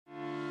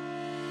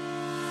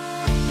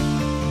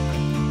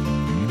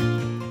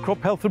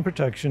Crop Health and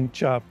Protection,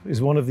 CHAP,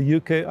 is one of the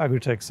UK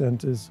agritech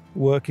centres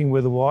working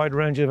with a wide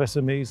range of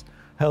SMEs,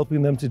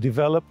 helping them to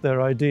develop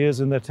their ideas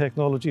and their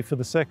technology for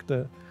the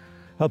sector,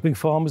 helping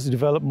farmers to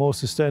develop more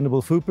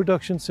sustainable food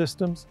production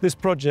systems. This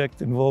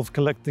project involves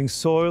collecting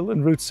soil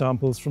and root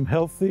samples from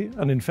healthy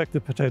and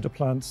infected potato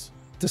plants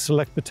to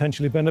select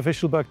potentially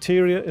beneficial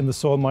bacteria in the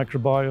soil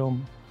microbiome.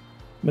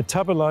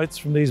 Metabolites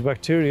from these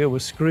bacteria were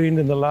screened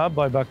in the lab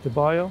by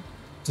Bio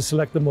to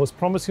select the most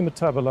promising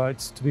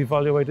metabolites to be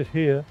evaluated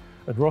here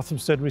at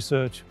Rothamsted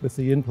Research with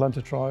the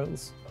in-planter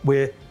trials.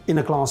 We're in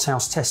a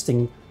glasshouse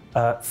testing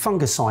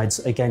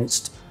fungicides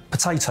against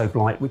potato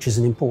blight, which is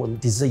an important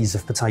disease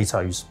of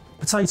potatoes.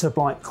 Potato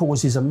blight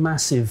causes a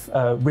massive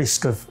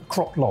risk of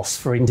crop loss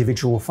for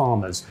individual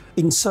farmers.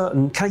 In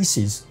certain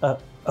cases,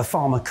 a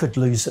farmer could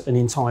lose an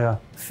entire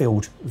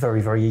field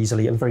very, very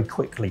easily and very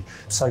quickly.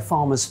 So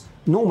farmers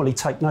normally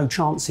take no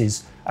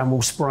chances and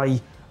will spray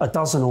a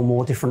dozen or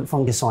more different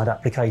fungicide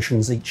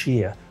applications each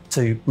year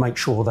to make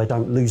sure they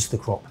don't lose the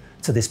crop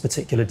to this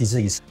particular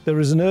disease.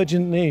 There is an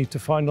urgent need to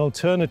find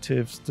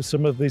alternatives to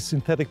some of these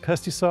synthetic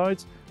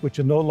pesticides which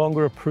are no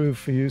longer approved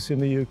for use in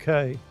the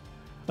UK.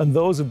 And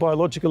those of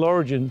biological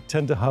origin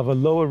tend to have a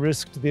lower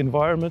risk to the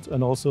environment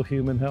and also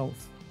human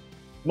health.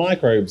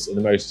 Microbes are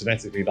the most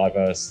genetically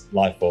diverse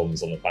life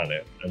forms on the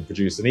planet and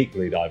produce an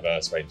equally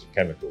diverse range of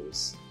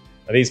chemicals.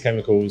 Now, these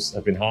chemicals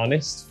have been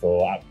harnessed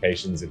for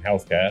applications in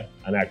healthcare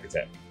and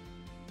agritech.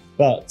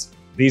 But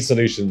these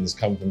solutions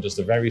come from just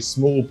a very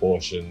small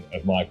portion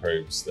of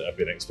microbes that have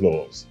been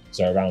explored,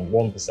 so around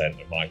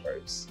 1% of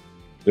microbes.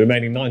 The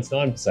remaining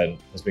 99%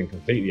 has been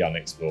completely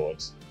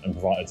unexplored and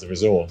provides a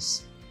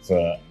resource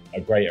for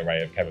a great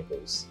array of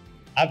chemicals.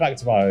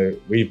 At Bio,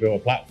 we've built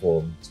a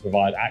platform to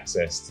provide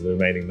access to the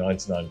remaining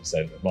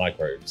 99% of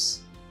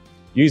microbes.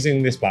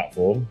 Using this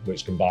platform,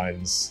 which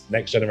combines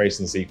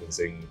next-generation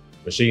sequencing,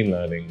 machine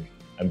learning,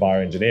 and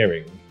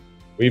bioengineering,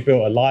 we've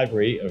built a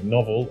library of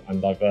novel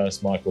and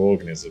diverse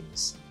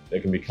microorganisms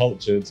that can be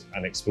cultured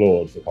and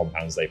explored for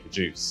compounds they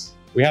produce.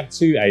 We have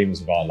two aims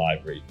with our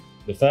library.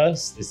 The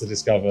first is to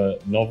discover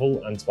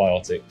novel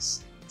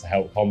antibiotics to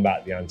help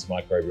combat the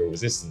antimicrobial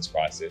resistance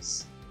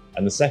crisis.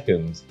 And the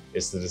second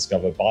is to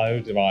discover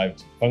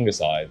bio-derived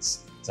fungicides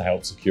to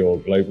help secure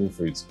global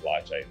food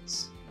supply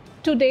chains.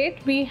 To date,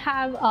 we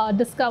have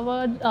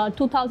discovered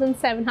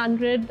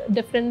 2,700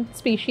 different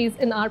species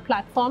in our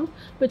platform,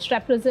 which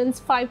represents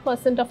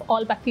 5% of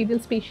all bacterial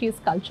species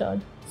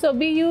cultured. So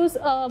we use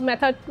a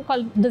method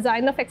called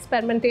design of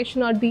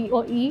experimentation, or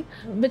DOE,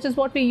 which is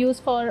what we use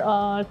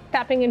for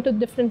tapping into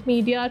different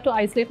media to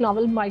isolate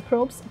novel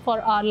microbes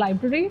for our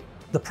library.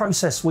 The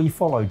process we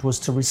followed was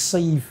to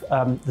receive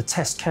the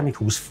test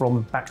chemicals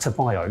from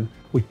Bio.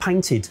 We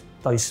painted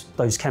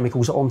those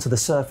chemicals onto the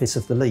surface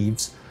of the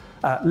leaves,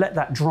 let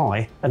that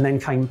dry, and then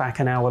came back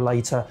an hour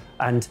later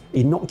and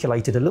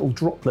inoculated a little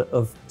droplet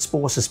of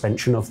spore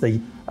suspension of the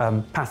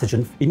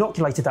pathogen,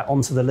 inoculated that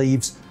onto the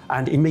leaves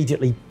and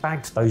immediately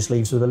bagged those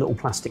leaves with a little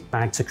plastic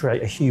bag to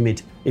create a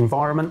humid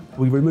environment.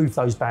 We removed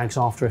those bags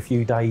after a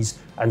few days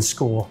and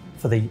score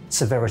for the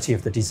severity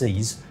of the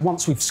disease.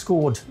 Once we've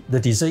scored the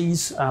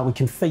disease, we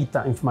can feed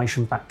that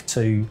information back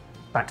to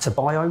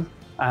Bio,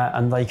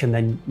 and they can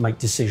then make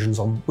decisions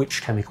on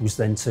which chemicals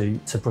then to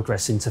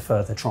progress into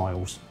further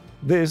trials.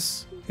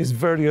 This is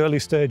very early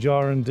stage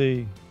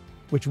R&D,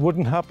 which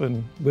wouldn't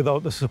happen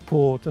without the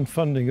support and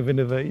funding of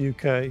Innovate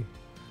UK,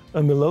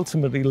 and will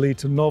ultimately lead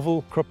to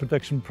novel crop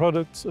protection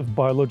products of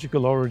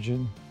biological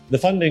origin. The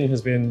funding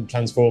has been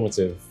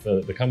transformative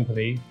for the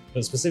company,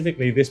 but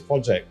specifically this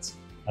project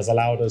has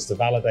allowed us to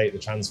validate the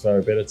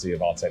transferability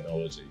of our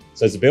technology.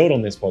 So to build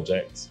on this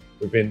project,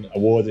 we've been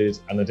awarded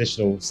an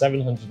additional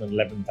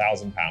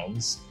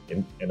 £711,000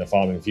 in a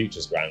Farming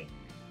Futures grant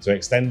to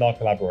extend our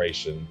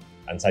collaboration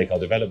and take our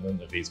development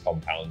of these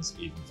compounds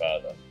even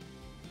further.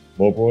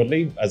 More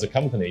broadly, as a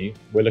company,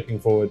 we're looking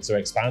forward to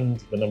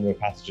expand the number of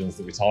pathogens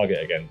that we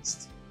target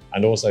against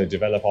and also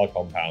develop our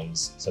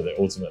compounds so that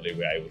ultimately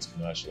we're able to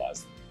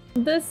commercialise them.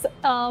 This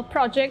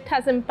project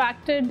has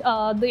impacted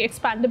the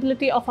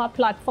expandability of our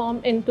platform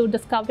into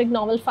discovering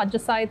novel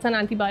fungicides and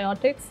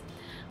antibiotics.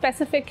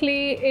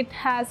 Specifically, it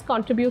has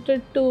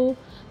contributed to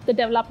the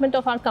development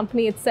of our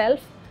company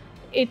itself.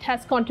 It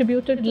has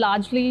contributed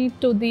largely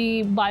to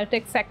the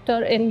biotech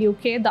sector in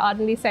UK, the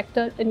R&D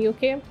sector in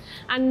UK.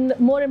 And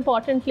more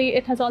importantly,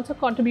 it has also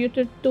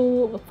contributed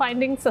to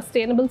finding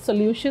sustainable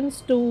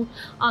solutions to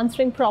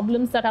answering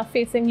problems that are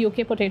facing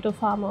UK potato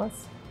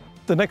farmers.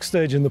 The next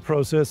stage in the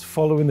process,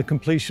 following the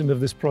completion of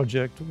this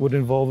project, would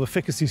involve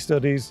efficacy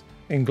studies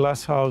in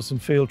glasshouse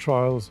and field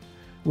trials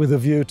with a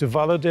view to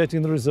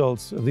validating the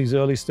results of these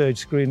early stage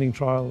screening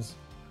trials.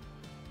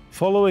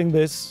 Following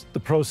this,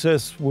 the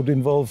process would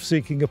involve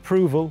seeking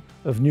approval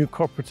of new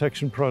crop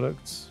protection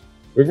products.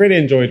 We've really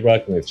enjoyed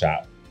working with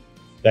CHAP.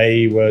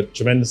 They were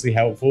tremendously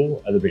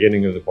helpful at the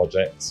beginning of the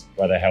project,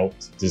 where they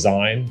helped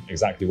design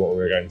exactly what we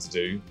were going to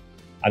do.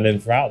 And then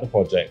throughout the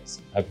project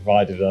have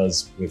provided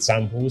us with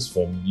samples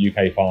from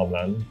UK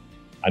farmland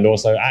and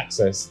also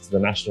access to the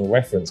National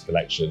Reference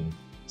Collection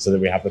so that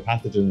we have the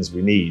pathogens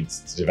we need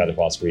to develop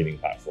our screening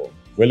platform.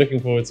 We're looking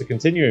forward to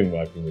continuing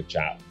working with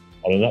CHAP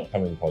on an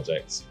upcoming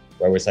project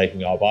where we're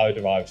taking our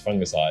bio-derived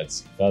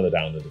fungicides further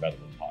down the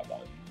development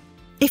pipeline.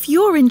 If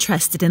you're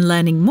interested in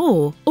learning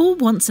more or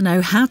want to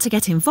know how to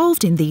get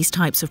involved in these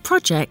types of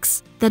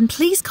projects, then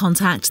please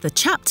contact the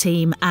CHAP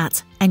team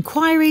at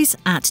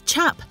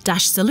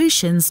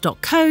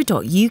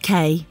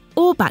enquiries@chap-solutions.co.uk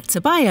or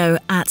Back2Bio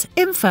at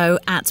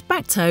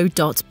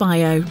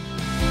info@bacto.bio.